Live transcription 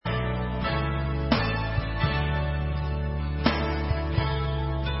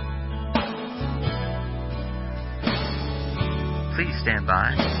Please stand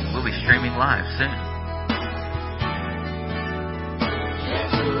by. We'll be streaming live soon.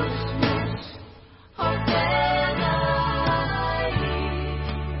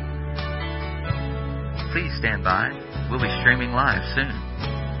 Please stand by. We'll be streaming live soon.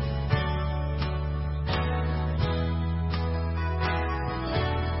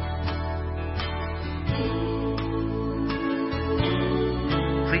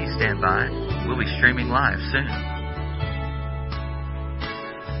 Please stand by. We'll be streaming live soon.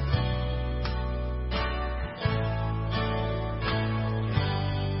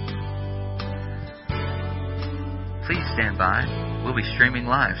 Please stand by. We'll be streaming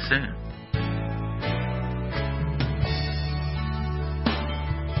live soon. Please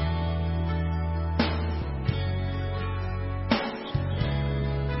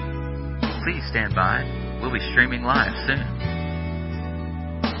stand by. We'll be streaming live soon.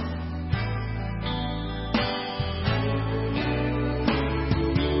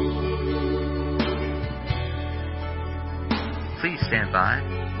 Please stand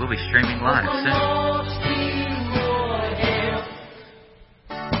by. We'll be streaming live soon.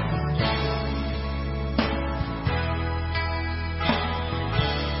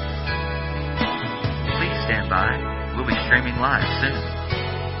 Please stand by. We'll be streaming live soon.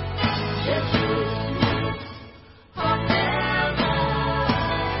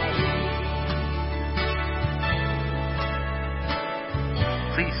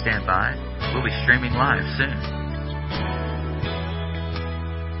 Please stand by. We'll be streaming live soon.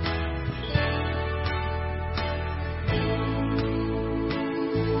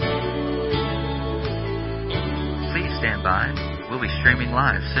 Please stand by. We'll be streaming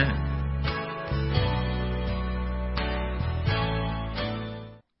live soon.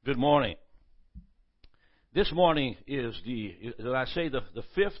 Good morning. This morning is did I say the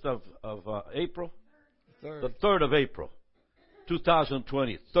 5th of April? The 3rd of April,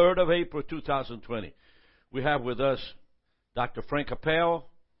 2020. 3rd of April, 2020. We have with us Dr. Frank Appel,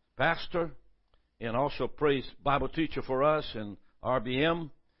 pastor, and also praise Bible teacher for us in RBM.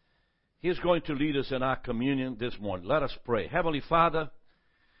 He's going to lead us in our communion this morning. Let us pray. Heavenly Father,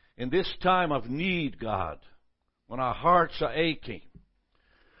 in this time of need, God, when our hearts are aching,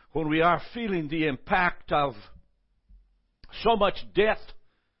 when we are feeling the impact of so much death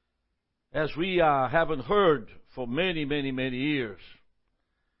as we haven't heard for many, many, many years.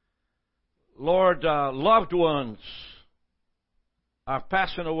 Lord, loved ones are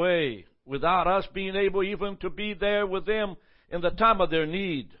passing away without us being able even to be there with them in the time of their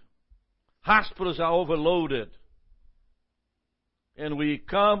need. Hospitals are overloaded. And we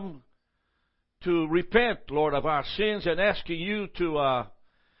come to repent, Lord, of our sins and asking you to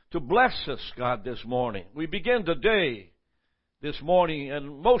bless us, God, this morning. We begin the day this morning,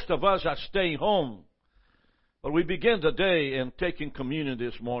 and most of us are staying home. But we begin the day in taking communion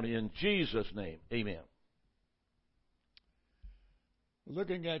this morning. In Jesus' name, amen.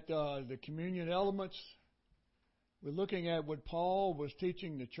 Looking at the communion elements, we're looking at what Paul was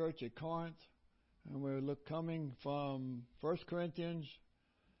teaching the church at Corinth. And we're coming from 1 Corinthians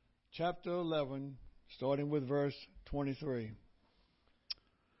chapter 11, starting with verse 23.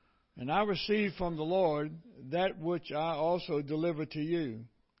 And I received from the Lord that which I also delivered to you,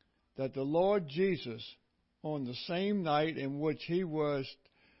 that the Lord Jesus, on the same night in which he was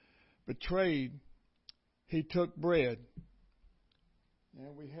betrayed, he took bread.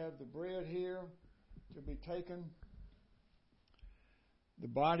 And we have the bread here to be taken. The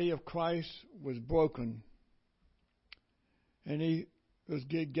body of Christ was broken. And he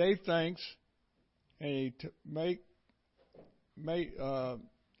gave thanks, and he made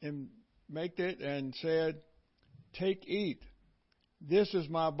it and said, "Take, eat. This is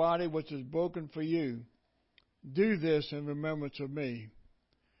my body which is broken for you. Do this in remembrance of me."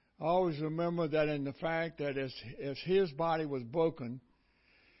 I always remember that in the fact that as his body was broken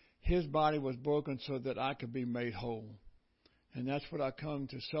so that I could be made whole. And that's what I come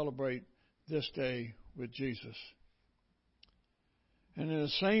to celebrate this day with Jesus. And in the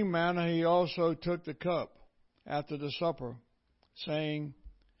same manner he also took the cup after the supper, saying,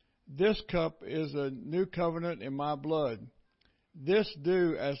 "This cup is a new covenant in my blood. This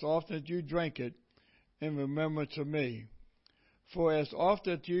do as often as you drink it in remembrance of me. For as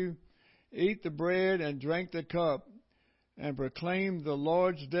often as you eat the bread and drink the cup, and proclaim the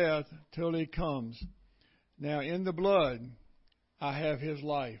Lord's death till he comes. Now in the blood I have his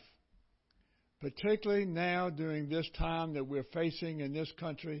life." Particularly now during this time that we're facing in this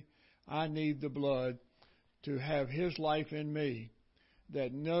country, I need the blood to have his life in me,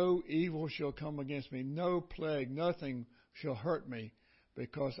 that no evil shall come against me, no plague, nothing shall hurt me,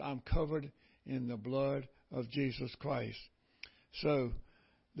 because I'm covered in the blood of Jesus Christ. So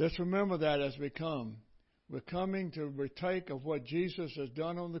let's remember that as we come. We're coming to partake of what Jesus has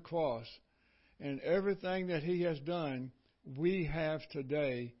done on the cross. And everything that He has done, we have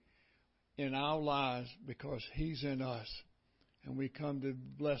today in our lives because He's in us. And we come to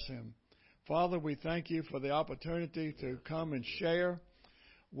bless Him. Father, we thank You for the opportunity to come and share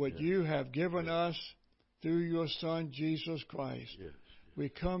what You have given us through Your Son, Jesus Christ. Yes. We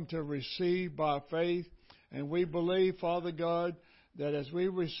come to receive by faith, and we believe, Father God, that as we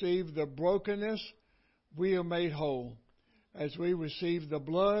receive the brokenness, we are made whole. As we receive the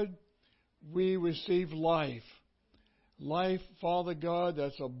blood, we receive life. Life, Father God,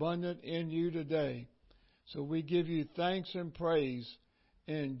 that's abundant in You today. So we give You thanks and praise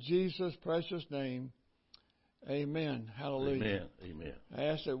in Jesus' precious name. Amen. Hallelujah. Amen. Amen. I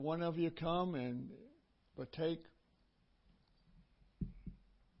ask that one of you come and partake.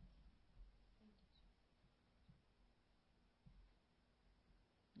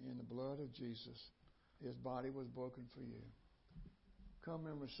 In the blood of Jesus. His body was broken for you. Come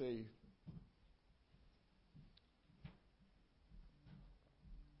and receive.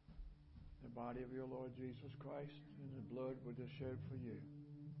 The body of your Lord Jesus Christ and the blood was shed for you.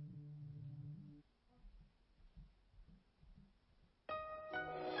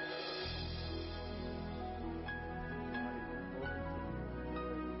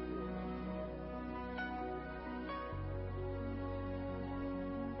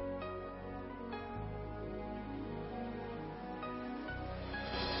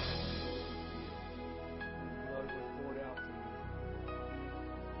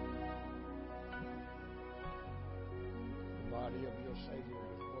 Of your Savior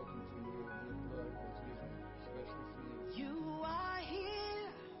was broken for you, and His blood was given especially for you. You are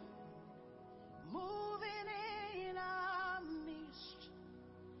here, moving in our midst.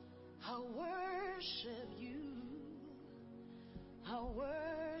 I worship You. I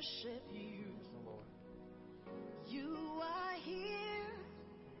worship You. Lord. You are here,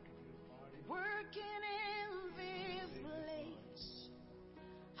 working in this place.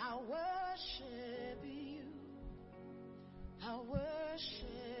 I worship You. I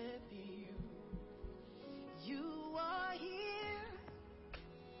worship You. You are here,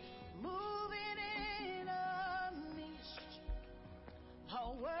 moving in our midst. I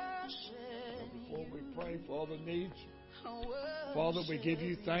worship Before You. we pray for all the needs, I worship Father, we give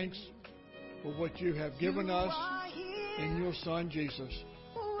You thanks for what You have given us in Your Son, Jesus.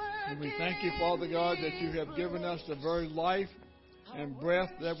 And we thank You, Father God, that You have given us the very life and breath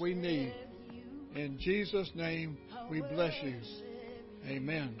that we need. In Jesus' name, we bless You.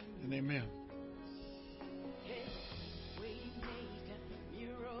 Amen and amen.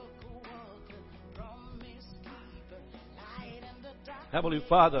 Heavenly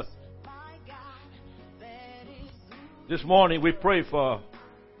Father, this morning we pray for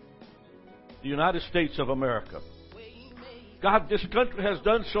the United States of America. God, this country has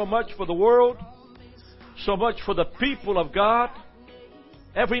done so much for the world, so much for the people of God.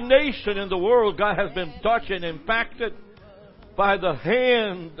 Every nation in the world, God, has been touched and impacted by the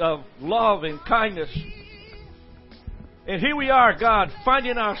hand of love and kindness. And here we are, God,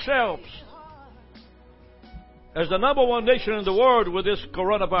 finding ourselves as the number one nation in the world with this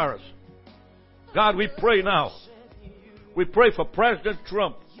coronavirus. God, we pray now. We pray for President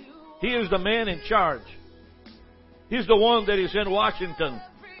Trump. He is the man in charge. He's the one that is in Washington.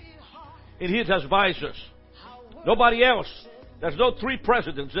 And he has advisors. Nobody else. There's no three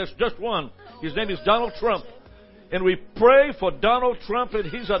presidents. There's just one. His name is Donald Trump. And we pray for Donald Trump and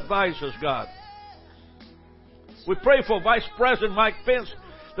his advisors, God. We pray for Vice President Mike Pence,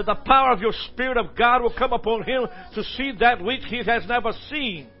 that the power of Your Spirit of God will come upon him to see that which he has never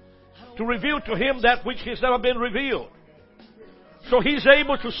seen, to reveal to him that which has never been revealed. So he's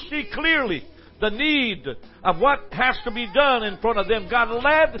able to see clearly the need of what has to be done in front of them. God,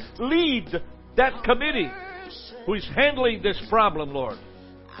 lead that committee who is handling this problem, Lord.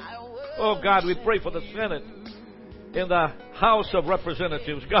 Oh, God, we pray for the Senate and the House of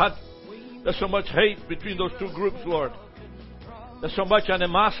Representatives. God, there's so much hate between those two groups, Lord. There's so much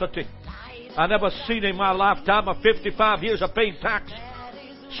animosity. I never seen in my lifetime of 55 years of paying tax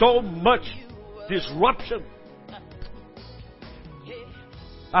so much disruption.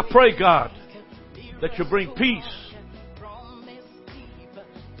 I pray, God, that You bring peace,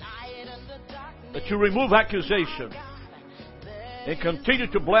 that You remove accusation, and continue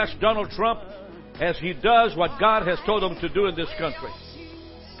to bless Donald Trump as he does what God has told him to do in this country.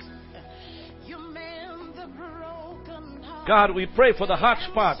 God, we pray for the hot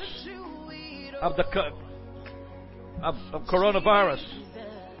spots of the of coronavirus.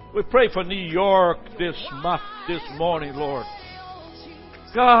 We pray for New York this morning, Lord.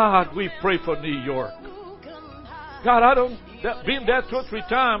 God, we pray for New York. God, been there 2 or 3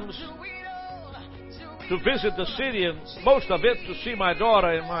 times to visit the city, and most of it to see my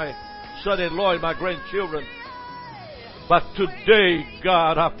daughter and my son-in-law and my grandchildren. But today,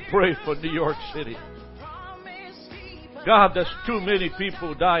 God, I pray for New York City. God, there's too many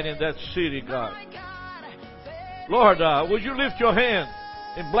people dying in that city, God. Lord, would you lift your hand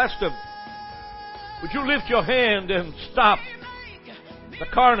and bless them? Would you lift your hand and stop the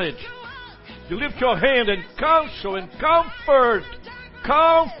carnage? You lift your hand and counsel and comfort.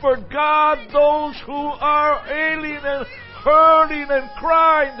 Comfort, God, those who are ailing and hurting and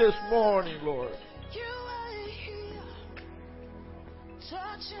crying this morning, Lord.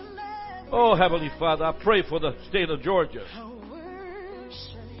 Oh, Heavenly Father, I pray for the state of Georgia.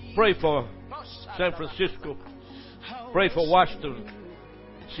 Pray for San Francisco. Pray for Washington,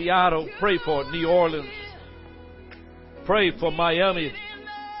 Seattle. Pray for New Orleans. Pray for Miami.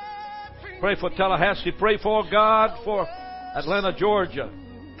 Pray for Tallahassee. Pray for God for Atlanta, Georgia.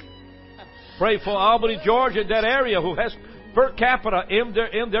 Pray for Albany, Georgia, that area who has per capita in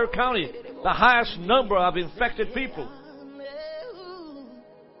their county the highest number of infected people.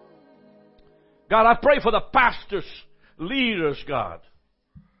 God, I pray for the pastors, leaders, God,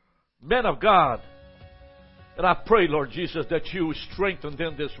 men of God. And I pray, Lord Jesus, that you strengthen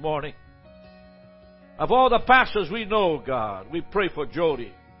them this morning. Of all the pastors we know, God, we pray for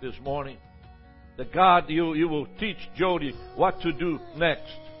Jody this morning. That God, you will teach Jody what to do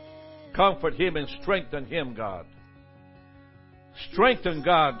next. Comfort him and strengthen him, God. Strengthen,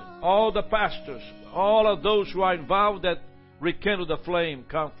 God, all the pastors, all of those who are involved at Rekindle the Flame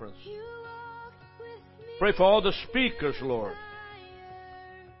conference. Pray for all the speakers, Lord.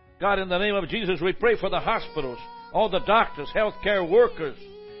 God, in the name of Jesus, we pray for the hospitals, all the doctors, healthcare workers,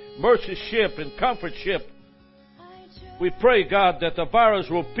 Mercy Ship and Comfort Ship. We pray, God, that the virus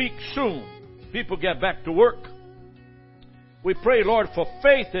will peak soon. People get back to work. We pray, Lord, for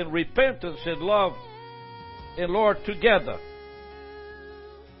faith and repentance and love. And, Lord, together,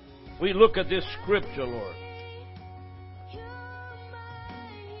 we look at this scripture, Lord.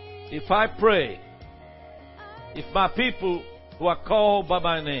 If I pray, if my people who are called by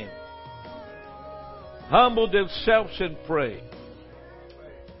my name humble themselves and pray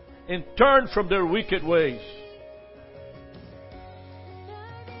and turn from their wicked ways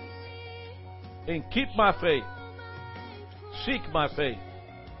and keep my faith, seek my faith,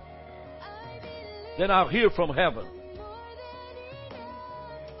 then I'll hear from heaven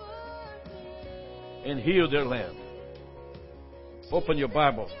and heal their land. Open your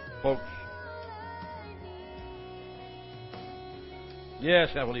Bible, folks. Yes,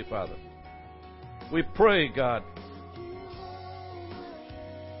 Heavenly Father. We pray, God.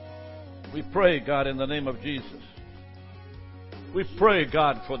 We pray, God, in the name of Jesus. We pray,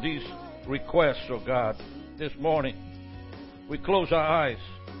 God, for these requests, oh God, this morning. We close our eyes.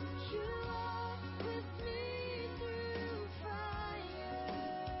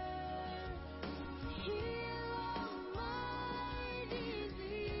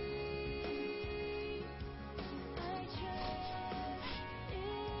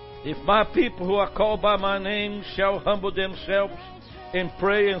 If my people who are called by my name shall humble themselves and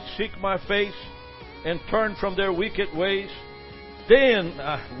pray and seek my face and turn from their wicked ways, then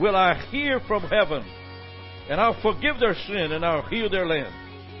will I hear from heaven, and I'll forgive their sin, and I'll heal their land.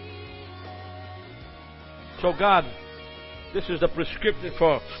 So God, this is the prescription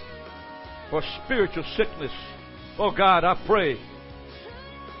for spiritual sickness. Oh God, I pray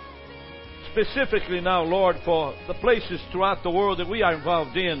specifically now, Lord, for the places throughout the world that we are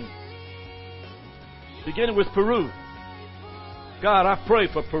involved in, beginning with Peru. God, I pray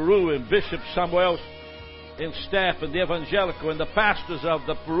for Peru and Bishop Samuel and staff and the evangelical and the pastors of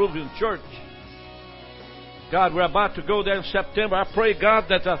the Peruvian church. God, we're about to go there in September. I pray, God,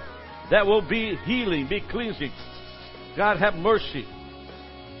 that will be healing, be cleansing. God, have mercy.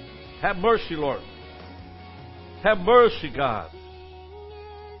 Have mercy, Lord. Have mercy, God.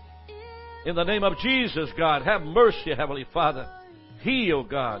 In the name of Jesus, God, have mercy, Heavenly Father. Heal,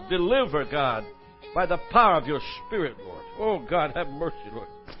 God. Deliver, God, by the power of your Spirit, Lord. Oh, God, have mercy, Lord.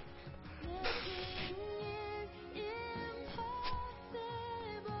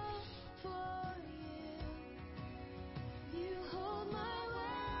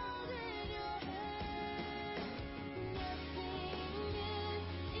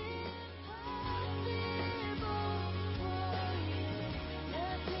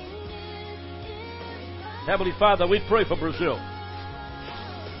 Heavenly Father, we pray for Brazil.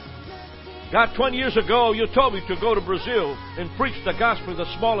 God, 20 years ago, you told me to go to Brazil and preach the gospel in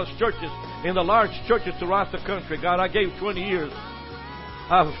the smallest churches, in the large churches throughout the country. God, I gave 20 years.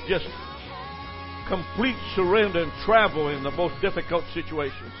 of just complete surrender and travel in the most difficult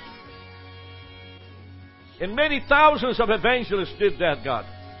situations. And many thousands of evangelists did that, God.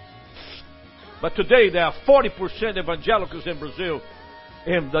 But today there are 40% evangelicals in Brazil,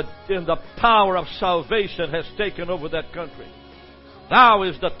 and the power of salvation has taken over that country. Now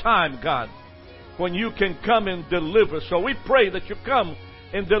is the time, God, when you can come and deliver. So we pray that you come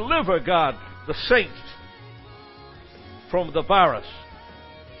and deliver, God, the saints from the virus.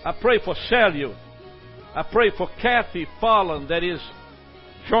 I pray for Celio. I pray for Kathy Fallon that is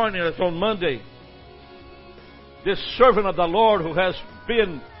joining us on Monday. This servant of the Lord who has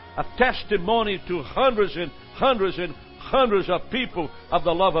been a testimony to hundreds and hundreds and hundreds of people of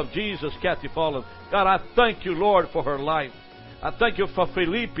the love of Jesus, Kathy Fallon. God, I thank you, Lord, for her life. I thank you for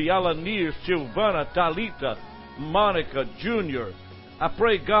Felipe, Alanir, Silvana, Talita, Monica, Junior. I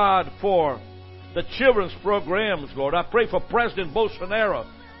pray, God, for the children's programs, Lord. I pray for President Bolsonaro,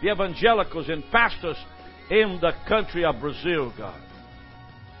 the evangelicals and pastors in the country of Brazil, God.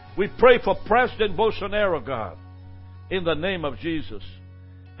 We pray for President Bolsonaro, God, in the name of Jesus.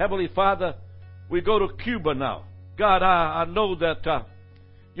 Heavenly Father, we go to Cuba now. God, I know that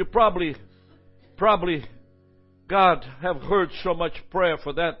you probably, God, have heard so much prayer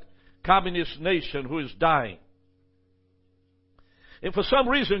for that communist nation who is dying. And for some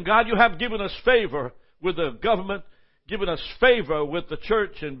reason, God, you have given us favor with the government, given us favor with the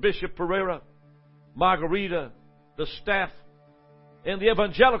church and Bishop Pereira, Margarita, the staff, and the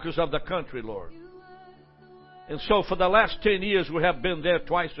evangelicals of the country, Lord. And so for the last 10 years, we have been there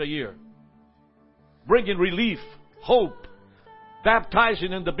twice a year, bringing relief, hope,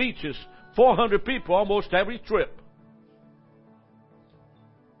 baptizing in the beaches, 400 people almost every trip.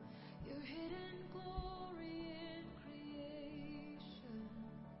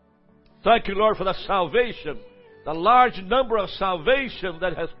 Thank you, Lord, for the salvation, the large number of salvation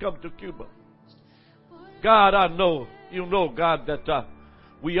that has come to Cuba. God, I know, you know, God, that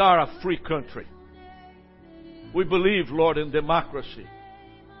we are a free country. We believe, Lord, in democracy.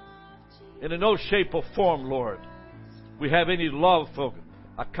 And in no shape or form, Lord, we have any love for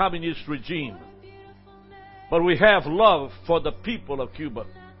a communist regime. But we have love for the people of Cuba.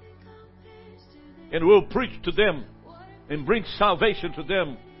 And we'll preach to them and bring salvation to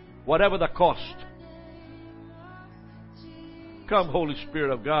them, whatever the cost. Come, Holy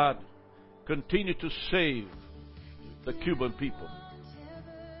Spirit of God, continue to save the Cuban people.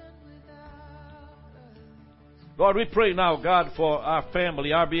 Lord, we pray now, God, for our family,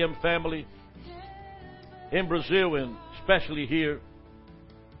 RBM family, in Brazil and especially here.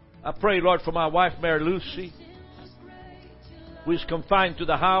 I pray, Lord, for my wife, Mary Lucy, who is confined to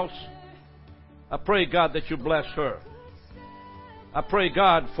the house. I pray, God, that you bless her. I pray,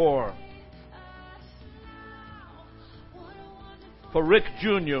 God, for Rick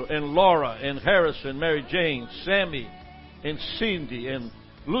Jr. and Laura and Harrison, Mary Jane, Sammy and Cindy and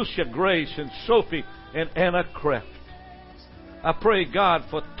Lucia Grace and Sophie and Anna Kraft. I pray, God,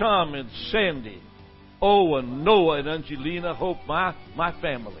 for Tom and Sandy, Owen, Noah and Angelina, Hope, my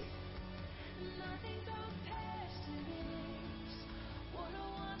family.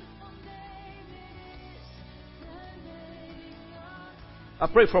 I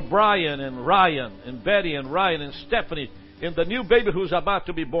pray for Brian and Ryan and Betty and Ryan and Stephanie and the new baby who's about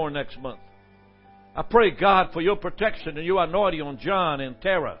to be born next month. I pray, God, for your protection and your anointing on John and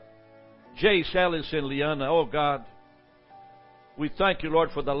Tara, Jace, Alice, and Liana. Oh, God, we thank you,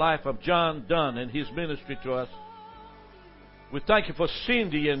 Lord, for the life of John Dunn and his ministry to us. We thank you for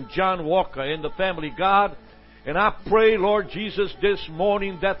Cindy and John Walker and the family, God. And I pray, Lord Jesus, this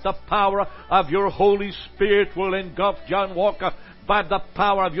morning that the power of your Holy Spirit will engulf John Walker by the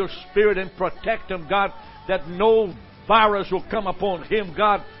power of your Spirit and protect him, God, that no virus will come upon him,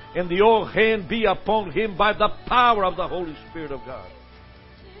 God, and the old hand be upon him by the power of the Holy Spirit of God.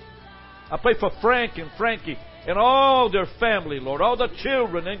 I pray for Frank and Frankie and all their family, Lord, all the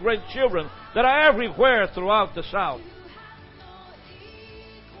children and grandchildren that are everywhere throughout the South.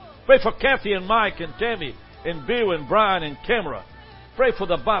 Pray for Kathy and Mike and Tammy and Bill and Brian and Camera. Pray for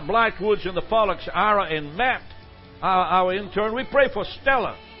the Blightwoods and the Pollocks, Ira and Matt, our intern. We pray for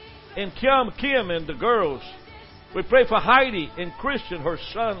Stella and Kim and the girls. We pray for Heidi and Christian, her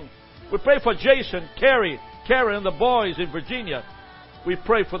son. We pray for Jason, Carrie, Karen and the boys in Virginia. We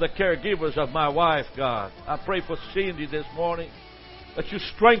pray for the caregivers of my wife, God. I pray for Cindy this morning, that you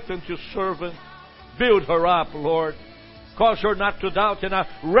strengthen your servant. Build her up, Lord. Cause her not to doubt, and I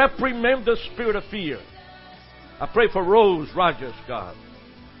reprimand the spirit of fear. I pray for Rose Rogers, God.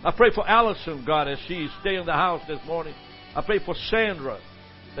 I pray for Allison, God, as she stays in the house this morning. I pray for Sandra,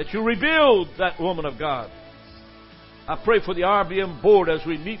 that you rebuild that woman of God. I pray for the RBM board as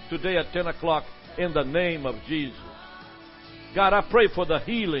we meet today at 10 o'clock in the name of Jesus. God, I pray for the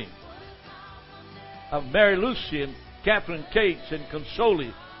healing of Mary Lucy and Catherine Cates and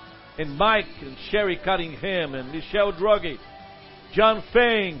Consoli and Mike and Sherry Cunningham and Michelle Druggy. John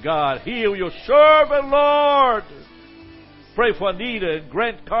Fang, God, heal your servant, Lord. Pray for Anita and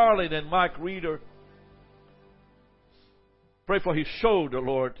Grant Carlin and Mike Reeder. Pray for his shoulder,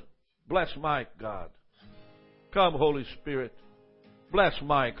 Lord. Bless Mike, God. Come, Holy Spirit. Bless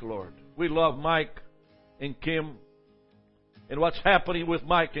Mike, Lord. We love Mike and Kim. And what's happening with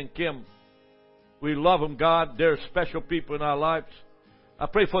Mike and Kim, we love them, God. They're special people in our lives. I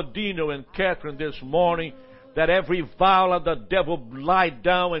pray for Dino and Catherine this morning, that every vial of the devil lie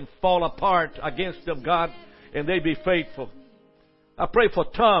down and fall apart against them, God, and they be faithful. I pray for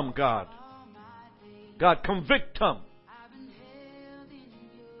Tom, God. God, convict Tom.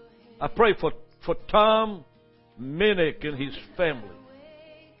 I pray for Tom Minnick and his family.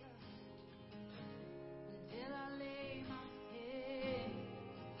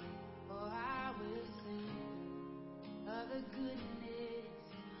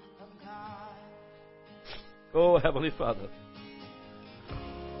 Oh, Heavenly Father,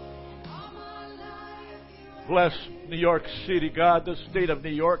 bless New York City, God, the state of New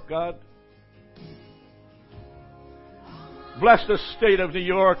York, God. Bless the state of New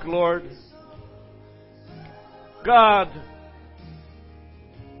York, Lord. God,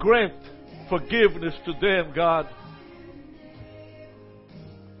 grant forgiveness to them, God.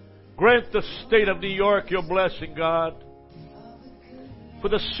 Grant the state of New York your blessing, God. For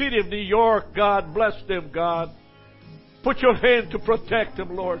the city of New York, God, bless them, God. Put your hand to protect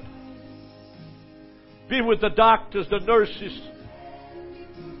them, Lord. Be with the doctors, the nurses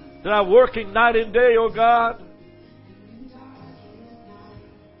that are working night and day, oh God.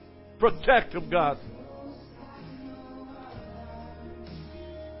 Protect them, God.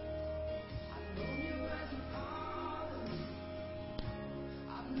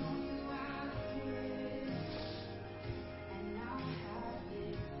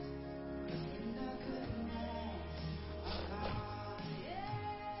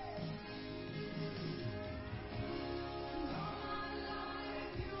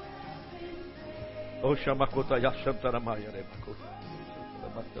 Oh, Shamakota Yashantaramaya Rebakota.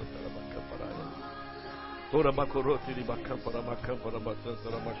 Ora Makoroti di Bakampara Makampara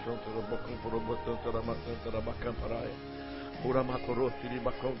Batantara Mashantara Bakumpura Batantara Matantara Bakamparaya. Ora Makoroti di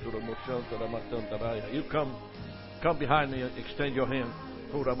Bakontura Moshantara Matantaraya. You come behind me and extend your hand.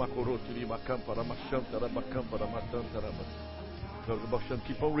 Ora Makoroti di Bakampara Mashantara Bakampara Matantara.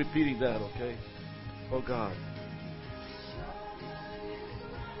 Keep on repeating that, okay? Oh God.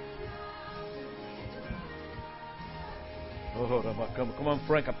 Oh, come on,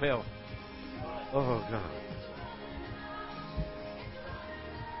 Frank Appel. Oh, God.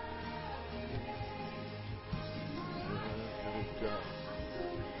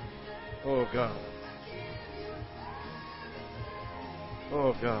 Oh, God.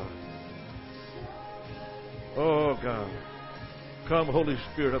 Oh, God. Oh, God. Come, Holy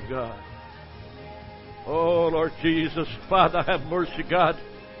Spirit of God. Oh, Lord Jesus. Father, have mercy, God.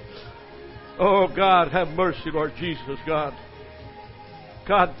 Oh, God, have mercy, Lord Jesus, God.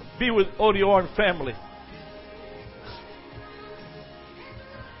 God, be with Odioran family.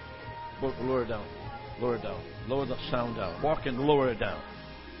 Lower it down. Lower it down. Lower the sound down. Walk and lower it down.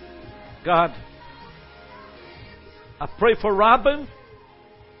 God, I pray for Robin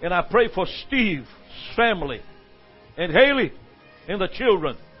and I pray for Steve's family and Haley and the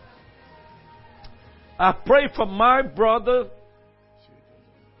children. I pray for my brother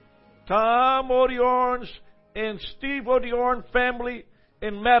Tom Odioran's and Steve Odioran family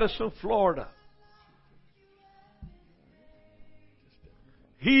in Madison, Florida.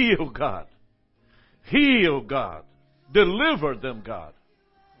 Heal, God. Heal, God. Deliver them, God.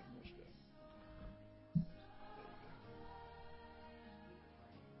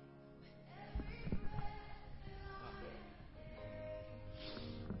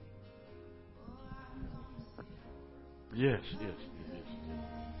 Yes, yes, yes.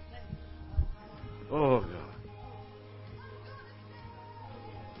 Oh, God.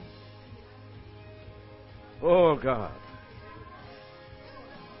 Oh, God.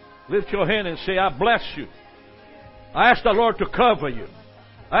 Lift your hand and say, I bless you. I ask the Lord to cover you.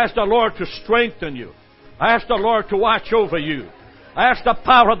 I ask the Lord to strengthen you. I ask the Lord to watch over you. I ask the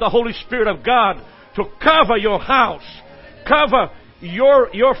power of the Holy Spirit of God to cover your house, cover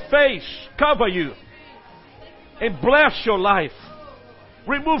your face, cover you, and bless your life.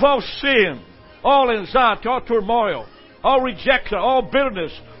 Remove all sin, all anxiety, all turmoil, all rejection, all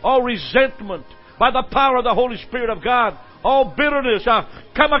bitterness, all resentment, by the power of the Holy Spirit of God. All bitterness, I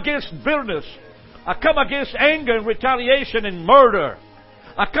come against bitterness. I come against anger and retaliation and murder.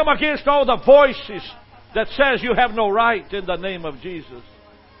 I come against all the voices that says you have no right in the name of Jesus.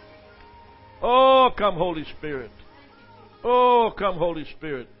 Oh, come Holy Spirit. Oh, come Holy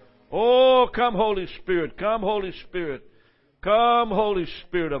Spirit. Oh, come Holy Spirit. Come Holy Spirit. Come Holy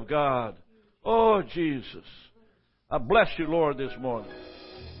Spirit of God. Oh, Jesus. I bless you, Lord, this morning.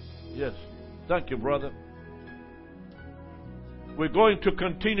 Yes. Thank you, brother. We're going to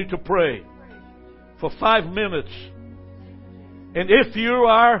continue to pray for 5 minutes. And if you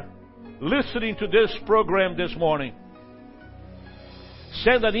are listening to this program this morning,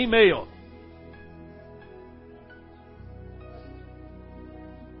 send an email.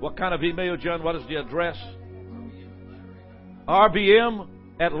 What kind of email, John? What is the address?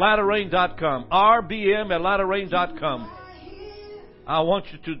 RBM@latterrain.com. RBM@latterrain.com. I want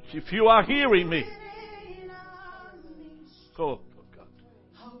you to, if you are hearing me, oh God.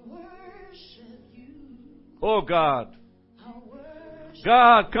 Oh God.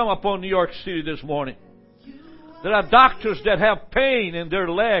 God, come upon New York City this morning. There are doctors that have pain in their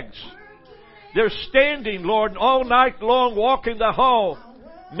legs. They're standing, Lord, all night long, walking the hall,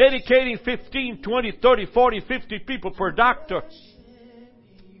 medicating 15, 20, 30, 40, 50 people per doctor.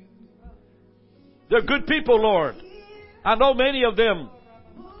 They're good people, Lord. I know many of them,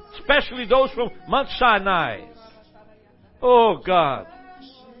 especially those from Mount Sinai. Oh, God.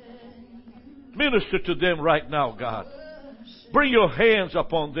 Minister to them right now, God. Bring your hands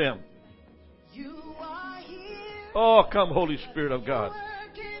upon them. Oh, come, Holy Spirit of God.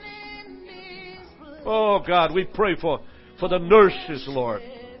 Oh, God, we pray for the nurses, Lord,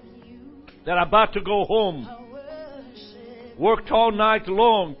 that are about to go home. Worked all night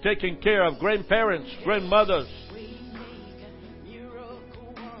long taking care of grandparents, grandmothers.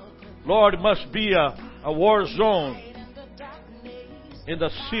 Lord, it must be a war zone in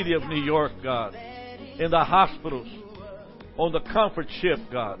the city of New York, God. In the hospitals, on the comfort ship,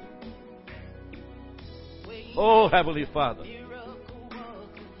 God. Oh, Heavenly Father.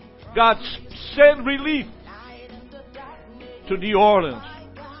 God, send relief to New Orleans.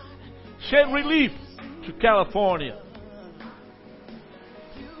 Send relief to California.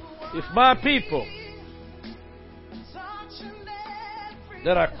 If my people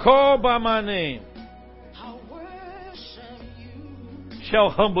that are called by my name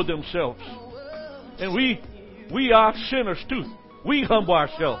shall humble themselves. And we are sinners too. We humble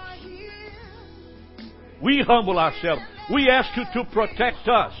ourselves. We humble ourselves. We ask you to protect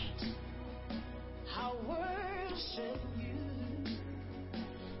us.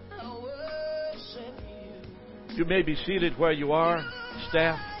 You may be seated where you are,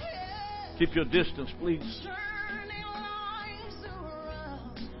 staff. Keep your distance, please.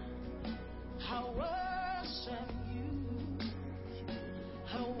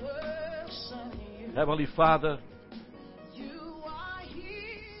 Heavenly Father,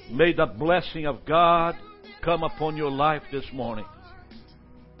 may the blessing of God come upon your life this morning.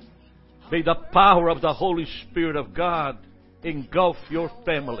 May the power of the Holy Spirit of God engulf your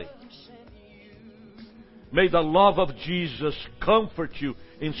family. May the love of Jesus comfort you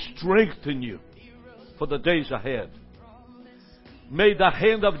and strengthen you for the days ahead. May the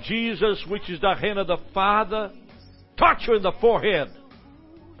hand of Jesus, which is the hand of the Father, touch you in the forehead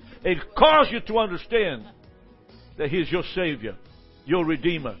and cause you to understand that He is your Savior, your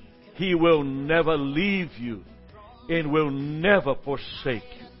Redeemer. He will never leave you and will never forsake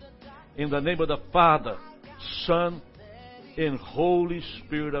you. In the name of the Father, Son, and Holy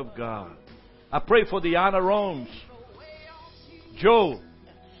Spirit of God. I pray for the Anarones, Joe,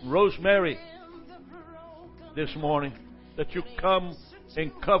 Rosemary, this morning, that you come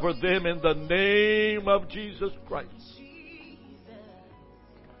and cover them in the name of Jesus Christ.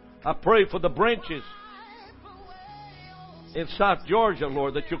 I pray for the branches in South Georgia,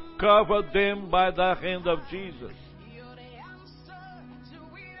 Lord, that you cover them by the hand of Jesus.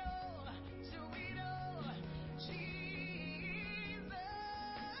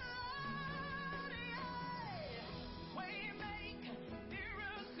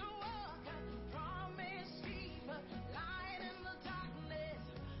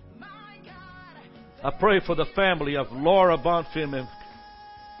 I pray for the family of Laura Bonfim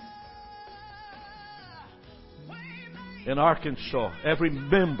in Arkansas. Every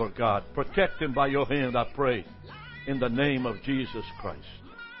member, God, protect them by your hand, I pray, in the name of Jesus Christ.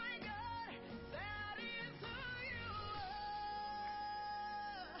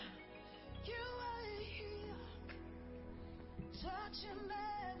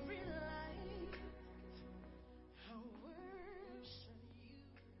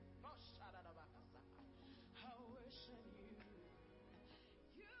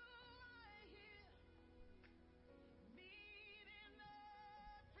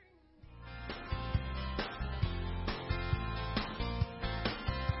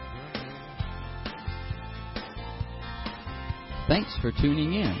 Thanks for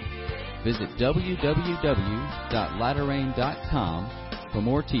tuning in. Visit www.latterrain.com for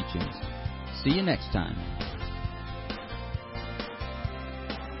more teachings. See you next time.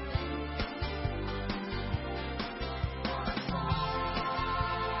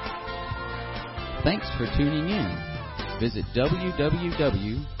 Thanks for tuning in. Visit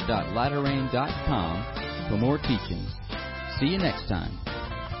www.latterrain.com for more teachings. See you next time.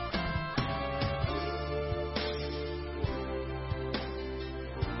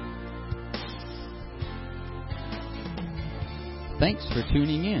 Thanks for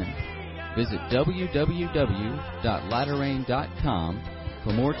tuning in. Visit www.latterrain.com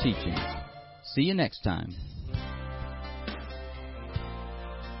for more teachings. See you next time.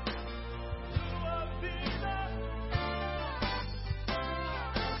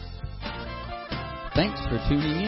 Thanks for tuning in.